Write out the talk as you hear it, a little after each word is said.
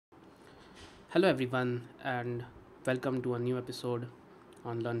Hello, everyone, and welcome to a new episode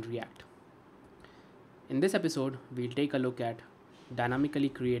on Learn React. In this episode, we'll take a look at dynamically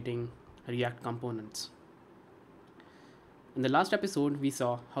creating React components. In the last episode, we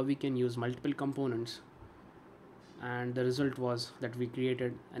saw how we can use multiple components, and the result was that we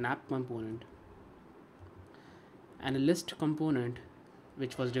created an app component and a list component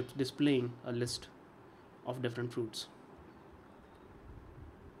which was displaying a list of different fruits.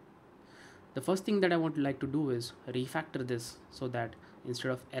 The first thing that I would like to do is refactor this so that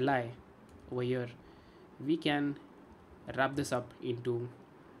instead of li over here, we can wrap this up into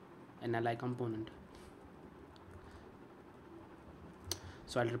an li component.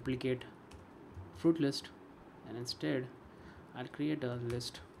 So I'll replicate fruit list, and instead I'll create a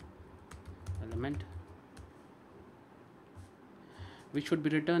list element which should be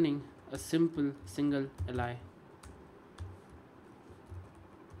returning a simple single li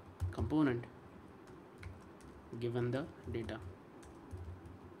component given the data.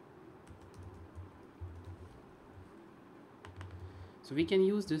 So we can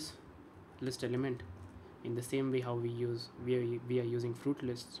use this list element in the same way how we are using fruit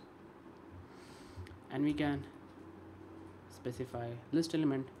lists, and we can specify list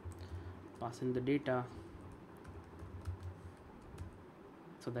element, pass in the data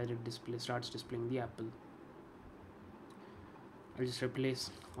so that it starts displaying the apple. I'll just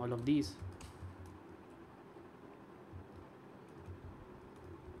replace all of these.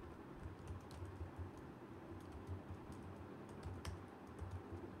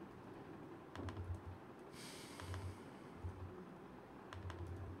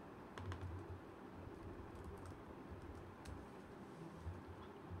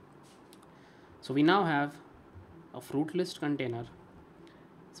 So we now have a fruit list container.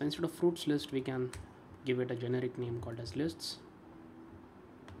 So instead of fruits list, we can give it a generic name called as lists.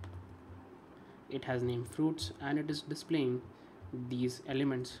 It has name fruits, and it is displaying these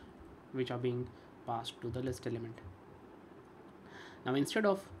elements which are being passed to the list element. Now instead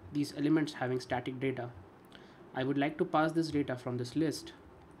of these elements having static data, I would like to pass this data from this list,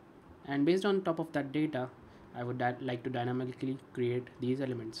 and based on top of that data, I would like to dynamically create these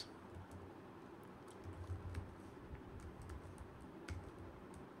elements.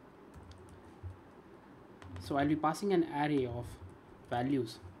 So I'll be passing an array of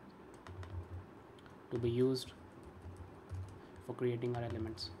values to be used for creating our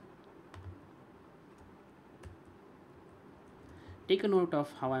elements. Take a note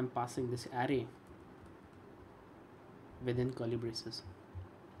of how I'm passing this array within curly braces.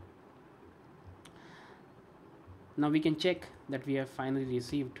 Now we can check that we have finally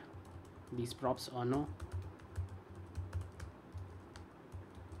received these props or no.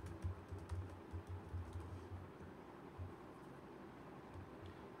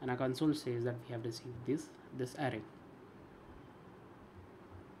 And our console says that we have received this array.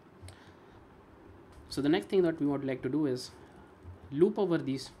 So the next thing that we would like to do is loop over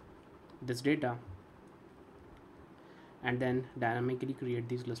this data and then dynamically create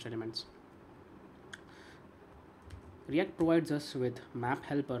these list elements. React provides us with map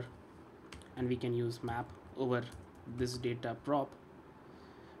helper, and we can use map over this data prop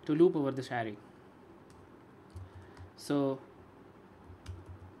to loop over this array. So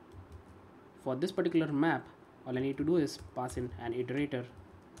for this particular map, all I need to do is pass in an iterator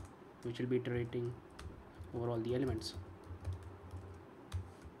which will be iterating over all the elements.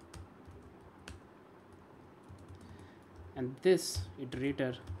 And this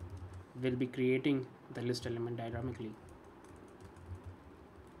iterator will be creating the list element dynamically.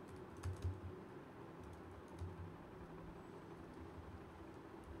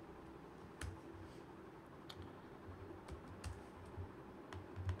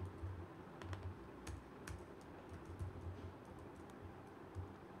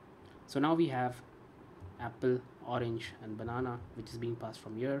 So now we have apple, orange, and banana, which is being passed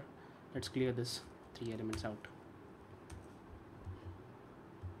from here. Let's clear this 3 elements out.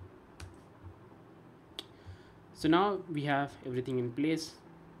 So now we have everything in place.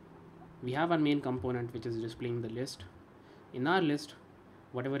 We have our main component which is displaying the list. In our list,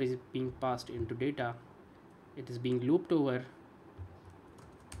 whatever is being passed into data, it is being looped over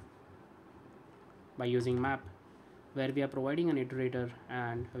by using map, where we are providing an iterator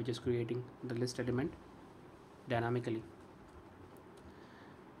and which is creating the list element dynamically.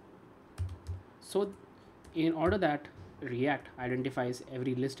 So in order that React identifies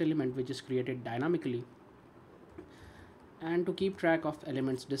every list element which is created dynamically, and to keep track of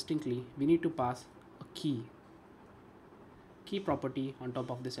elements distinctly, we need to pass a key property on top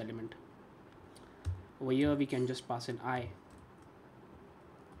of this element. Over here we can just pass an I,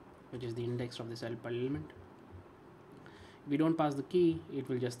 which is the index of this helper element. If we don't pass the key, it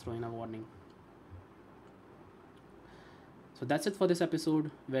will just throw in a warning. So that's it for this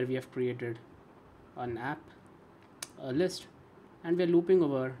episode, where we have created an app, a list, and we're looping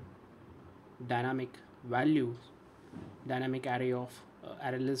over dynamic values, dynamic array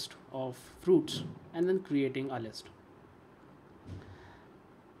list of fruits, and then creating a list.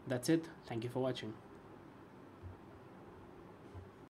 That's it. Thank you for watching.